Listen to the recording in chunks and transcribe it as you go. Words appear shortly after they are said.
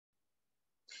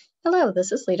Hello,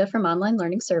 this is Lita from Online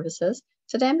Learning Services.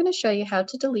 Today I'm going to show you how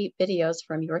to delete videos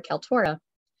from your Kaltura.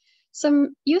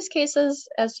 Some use cases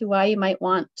as to why you might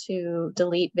want to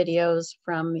delete videos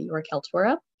from your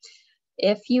Kaltura.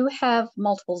 If you have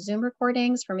multiple Zoom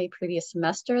recordings from a previous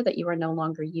semester that you are no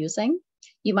longer using,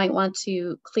 you might want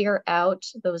to clear out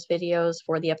those videos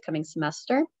for the upcoming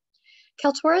semester.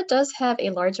 Kaltura does have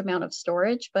a large amount of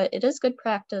storage, but it is good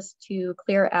practice to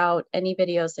clear out any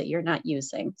videos that you're not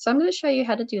using. So I'm going to show you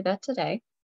how to do that today.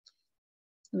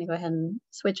 Let me go ahead and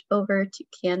switch over to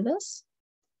Canvas.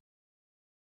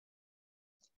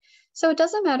 So it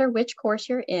doesn't matter which course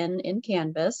you're in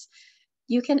Canvas.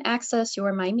 You can access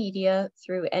your My Media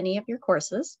through any of your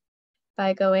courses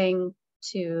by going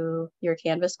to your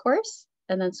Canvas course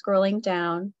and then scrolling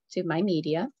down to My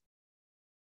Media.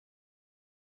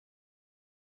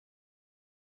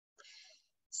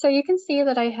 So you can see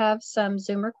that I have some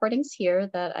Zoom recordings here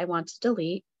that I want to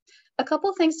delete. A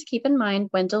couple things to keep in mind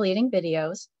when deleting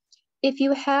videos. If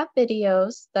you have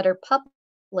videos that are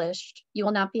published, you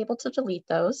will not be able to delete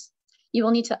those. You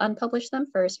will need to unpublish them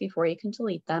first before you can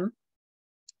delete them.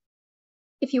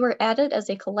 If you were added as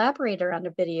a collaborator on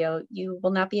a video, you will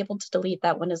not be able to delete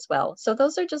that one as well. So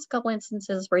those are just a couple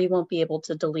instances where you won't be able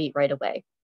to delete right away.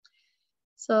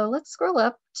 So let's scroll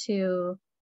up to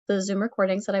the Zoom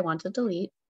recordings that I want to delete.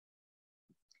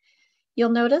 You'll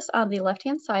notice on the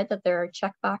left-hand side that there are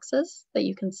checkboxes that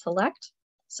you can select.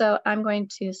 So I'm going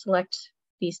to select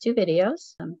these two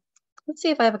videos. Let's see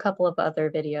if I have a couple of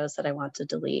other videos that I want to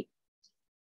delete.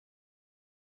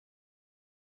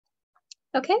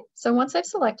 Okay, so once I've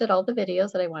selected all the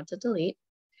videos that I want to delete,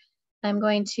 I'm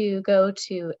going to go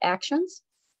to Actions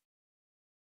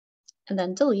and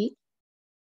then Delete.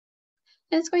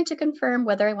 And it's going to confirm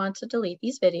whether I want to delete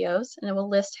these videos, and it will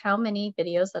list how many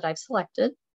videos that I've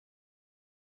selected.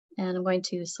 And I'm going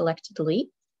to select Delete.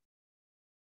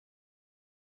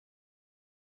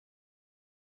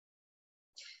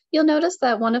 You'll notice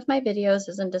that one of my videos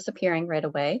isn't disappearing right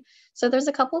away. So there's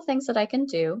a couple things that I can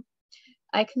do.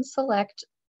 I can select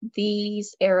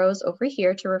these arrows over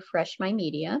here to refresh my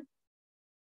media.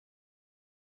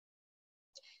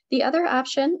 The other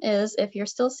option is if you're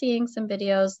still seeing some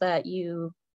videos that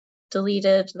you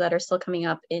deleted that are still coming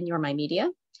up in your My Media,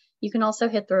 you can also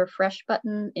hit the refresh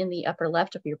button in the upper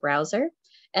left of your browser,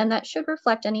 and that should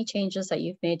reflect any changes that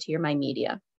you've made to your My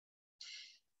Media.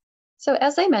 So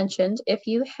as I mentioned, if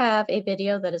you have a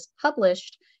video that is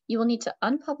published, you will need to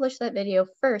unpublish that video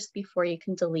first before you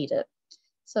can delete it.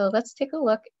 So let's take a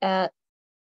look at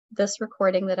this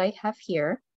recording that I have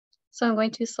here. So I'm going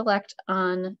to select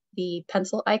on the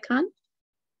pencil icon.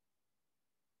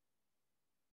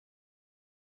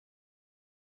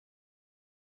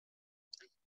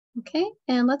 Okay,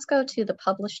 and let's go to the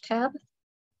Publish tab.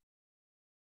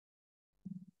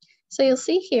 So you'll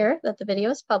see here that the video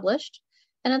is published,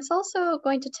 and it's also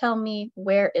going to tell me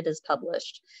where it is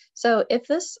published. So if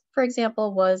this, for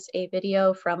example, was a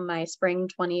video from my spring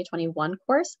 2021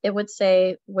 course, it would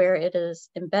say where it is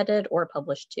embedded or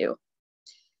published to.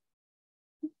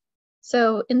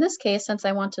 So in this case, since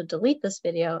I want to delete this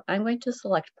video, I'm going to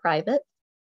select Private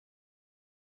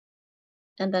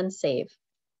and then Save.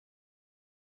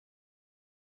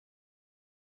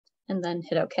 And then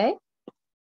hit OK.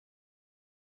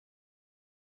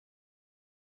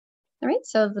 All right,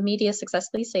 so the media is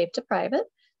successfully saved to private.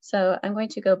 So I'm going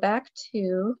to go back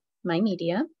to My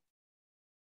Media.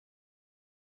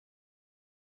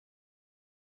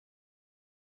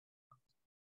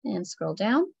 And scroll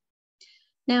down.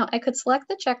 Now I could select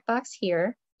the checkbox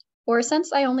here, or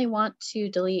since I only want to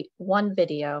delete one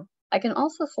video, I can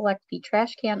also select the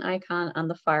trash can icon on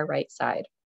the far right side.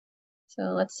 So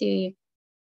let's see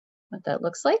what that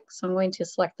looks like. So I'm going to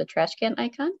select the trash can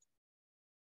icon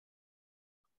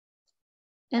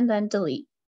and then delete.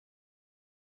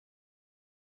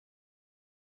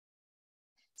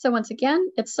 So once again,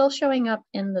 it's still showing up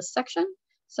in this section.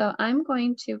 So I'm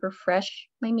going to refresh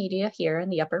my media here in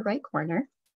the upper right corner.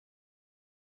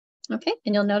 Okay,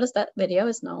 and you'll notice that video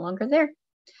is no longer there.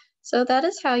 So that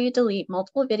is how you delete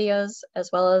multiple videos as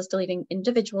well as deleting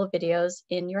individual videos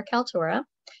in your Kaltura.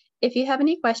 If you have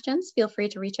any questions, feel free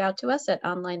to reach out to us at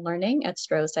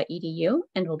onlinelearning@strohs.edu,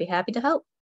 and we'll be happy to help.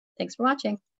 Thanks for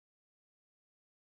watching.